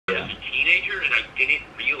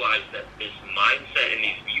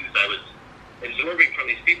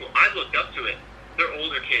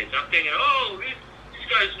I'm thinking, oh, these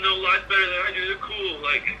guys know life better than I do. They're cool.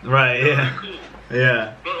 Like, right, yeah. They're cool.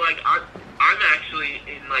 Yeah. But, like, I'm actually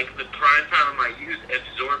in, like, the prime time of my youth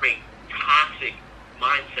absorbing toxic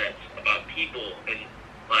mindsets about people and,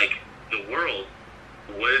 like, the world.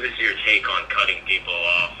 What is your take on cutting people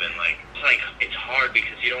off? And, like, it's hard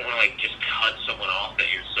because you don't want to, like, just cut someone off that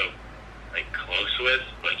you're so, like, close with,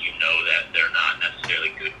 but you know that they're not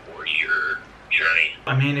necessarily good for your journey.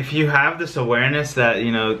 I mean, if you have this awareness that,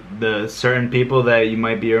 you know, the certain people that you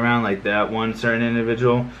might be around, like that one certain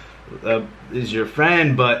individual is your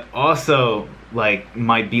friend, but also, like,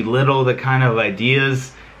 might belittle the kind of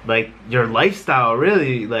ideas, like, your lifestyle,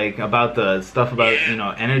 really, like, about the stuff about, you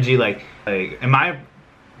know, energy, like in my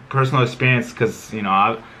personal experience, because, you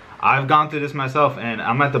know, I've gone through this myself, and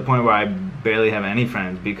I'm at the point where I barely have any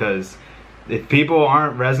friends, because if people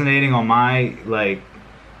aren't resonating on my, like,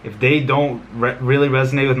 if they don't really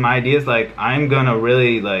resonate with my ideas, like, I'm gonna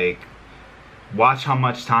really, like, watch how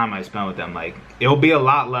much time I spend with them. Like, it'll be a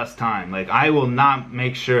lot less time. Like, I will not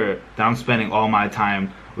make sure that I'm spending all my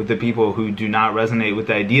time with the people who do not resonate with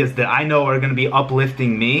the ideas that I know are gonna be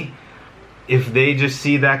uplifting me. If they just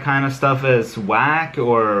see that kind of stuff as whack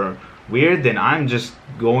or weird, then I'm just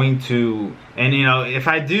going to, and, you know, if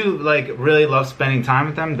I do, like, really love spending time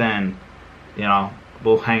with them, then, you know,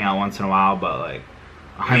 we'll hang out once in a while, but, like,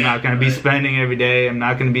 I'm not going to be spending every day. I'm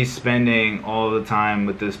not going to be spending all the time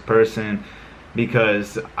with this person,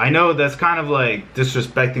 because I know that's kind of, like,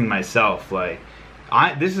 disrespecting myself. Like,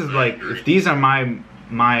 this is, like, if these are my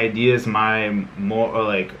ideas, my more,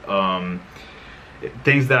 like,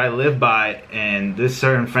 things that I live by, and this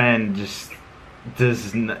certain friend just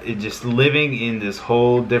living in this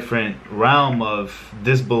whole different realm of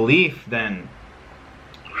disbelief, then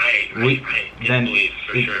disbelief,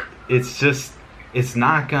 for sure. It's just, it's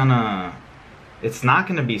not gonna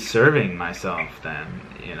be serving myself then,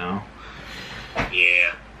 you know.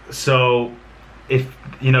 Yeah. So if,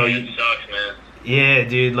 you know, it sucks, man. Yeah,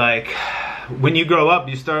 dude, like, when you grow up,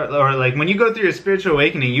 you start, or like when you go through your spiritual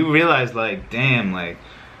awakening, you realize, like, damn, like,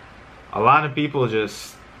 a lot of people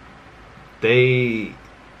they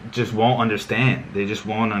just won't understand. They just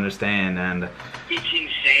won't understand. And it's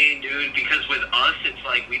insane, dude, because with us, it's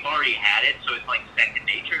like we've already had it, so it's like second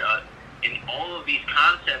nature to us. And all of these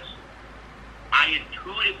concepts, I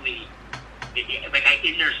intuitively, like, I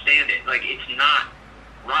understand it. Like, it's not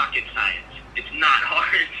rocket science. It's not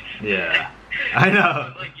hard. Yeah, I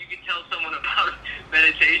know. Like, you can tell someone about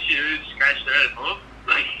meditation and scratch their head. Oh,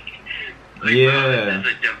 like yeah. This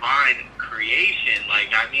is a divine creation.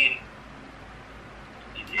 Like, I mean,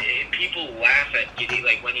 people laugh at you,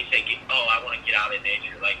 like, when you say, oh, I want to get out in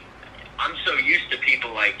nature. Like, I'm so used to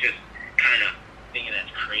people, like, just kind of thinking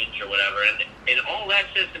that's cringe or whatever, and all that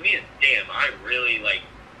says to me is, damn, I really, like,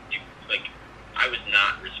 I was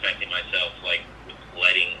not respecting myself, like, with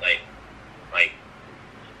letting, like,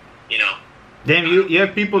 you know. Damn, you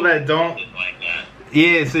have people that don't, like that.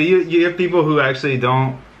 Yeah, so you have people who actually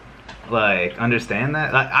don't, like, understand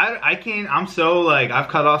that. Like, I can't, I'm so, like, I've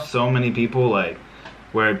cut off so many people, like,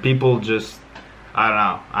 where people just, I don't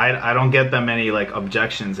know, I don't get that many, like,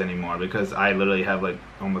 objections anymore, because I literally have, like,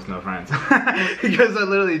 almost no friends. Because I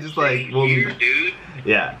literally just, like, well, dude.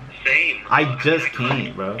 Yeah. Same. I just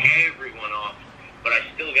can't, bro. Everyone off, but I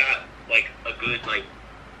still got, like, a good, like,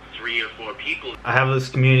 3 or 4 people. I have this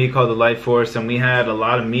community called the Light Force, and we had a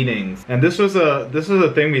lot of meetings. And this was a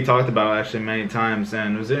thing we talked about actually many times,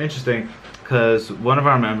 and it was interesting because one of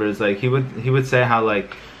our members, like, he would say how,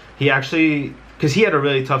 like, he actually, because he had a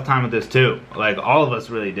really tough time with this too. Like, all of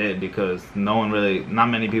us really did, because not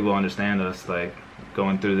many people understand us, like,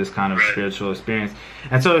 going through this kind of spiritual experience.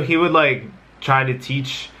 And so he would, like, try to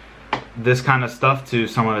teach this kind of stuff to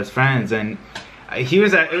some of his friends, and it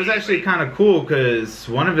was actually kind of cool, because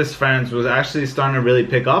one of his friends was actually starting to really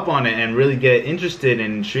pick up on it and really get interested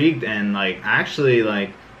and intrigued, and, like, actually,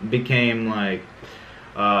 like, became, like,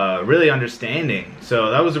 really understanding. So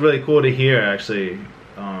that was really cool to hear, actually.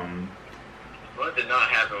 What did not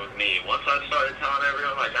happen with me? Once I started telling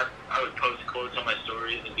everyone, like, I would post quotes on my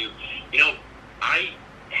stories and do, you know, I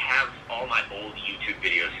have all my old YouTube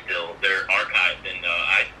videos still. They're archived, and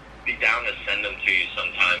I'd be down to send them to you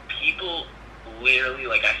sometime. People literally,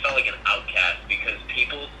 like, I felt like an outcast, because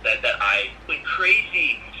people said that I went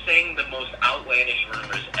crazy saying the most outlandish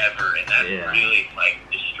rumors ever, and that really, like,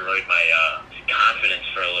 destroyed my confidence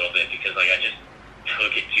for a little bit, because, like, I just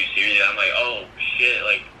took it too seriously. I'm like, oh shit,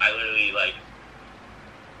 like, I literally, like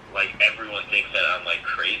everyone thinks that I'm, like,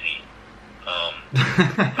 crazy, but,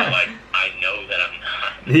 like, I know that I'm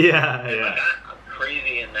not. Yeah, and, yeah. Like, I'm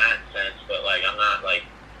crazy in that sense, but, like, I'm not, like,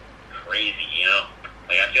 crazy, you know.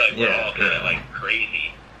 Like, I feel like we're all kind of, like,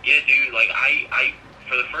 crazy. Yeah, dude, like, I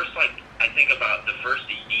for the first, like, I think about the first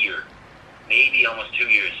year, maybe almost 2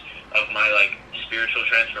 years of my, like, spiritual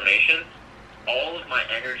transformation, all of my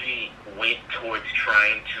energy went towards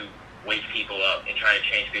trying to wake people up and trying to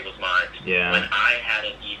change people's minds. Yeah. When I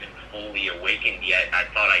hadn't even fully awakened yet. I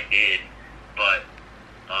thought I did, but,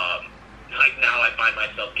 like, now I find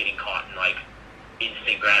myself getting caught in, like,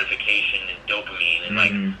 instant gratification and dopamine and,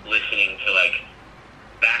 like, listening to, like,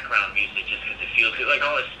 background music just because it feels good, like,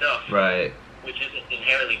 all this stuff. Right. Which isn't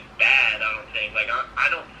inherently bad, I don't think. Like, I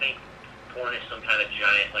don't think porn is some kind of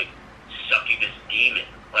giant, like, succubus demon.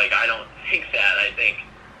 Like, I don't think that. I think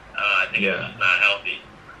it's just not healthy.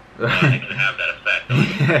 It can have that effect on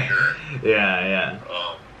you, for sure. Yeah.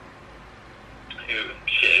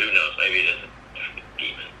 Who knows? Maybe it is a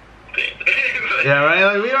demon thing. Yeah, right?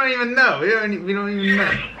 Like, we don't even know. We don't even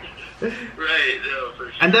know. Right, no, for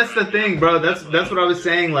sure. And that's the thing, bro. That's what I was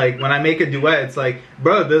saying. Like, when I make a duet, it's like,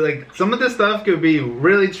 bro, like, some of this stuff could be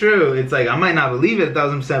really true. It's like, I might not believe it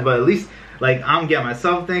 1000%, but at least, like, I'm getting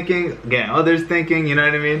myself thinking, getting others thinking, you know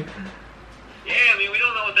what I mean? Yeah, I mean, we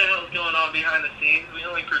don't know what the hell's going on behind the scenes. We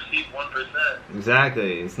only perceive 1%.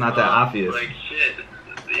 Exactly. It's not that obvious. Like, shit.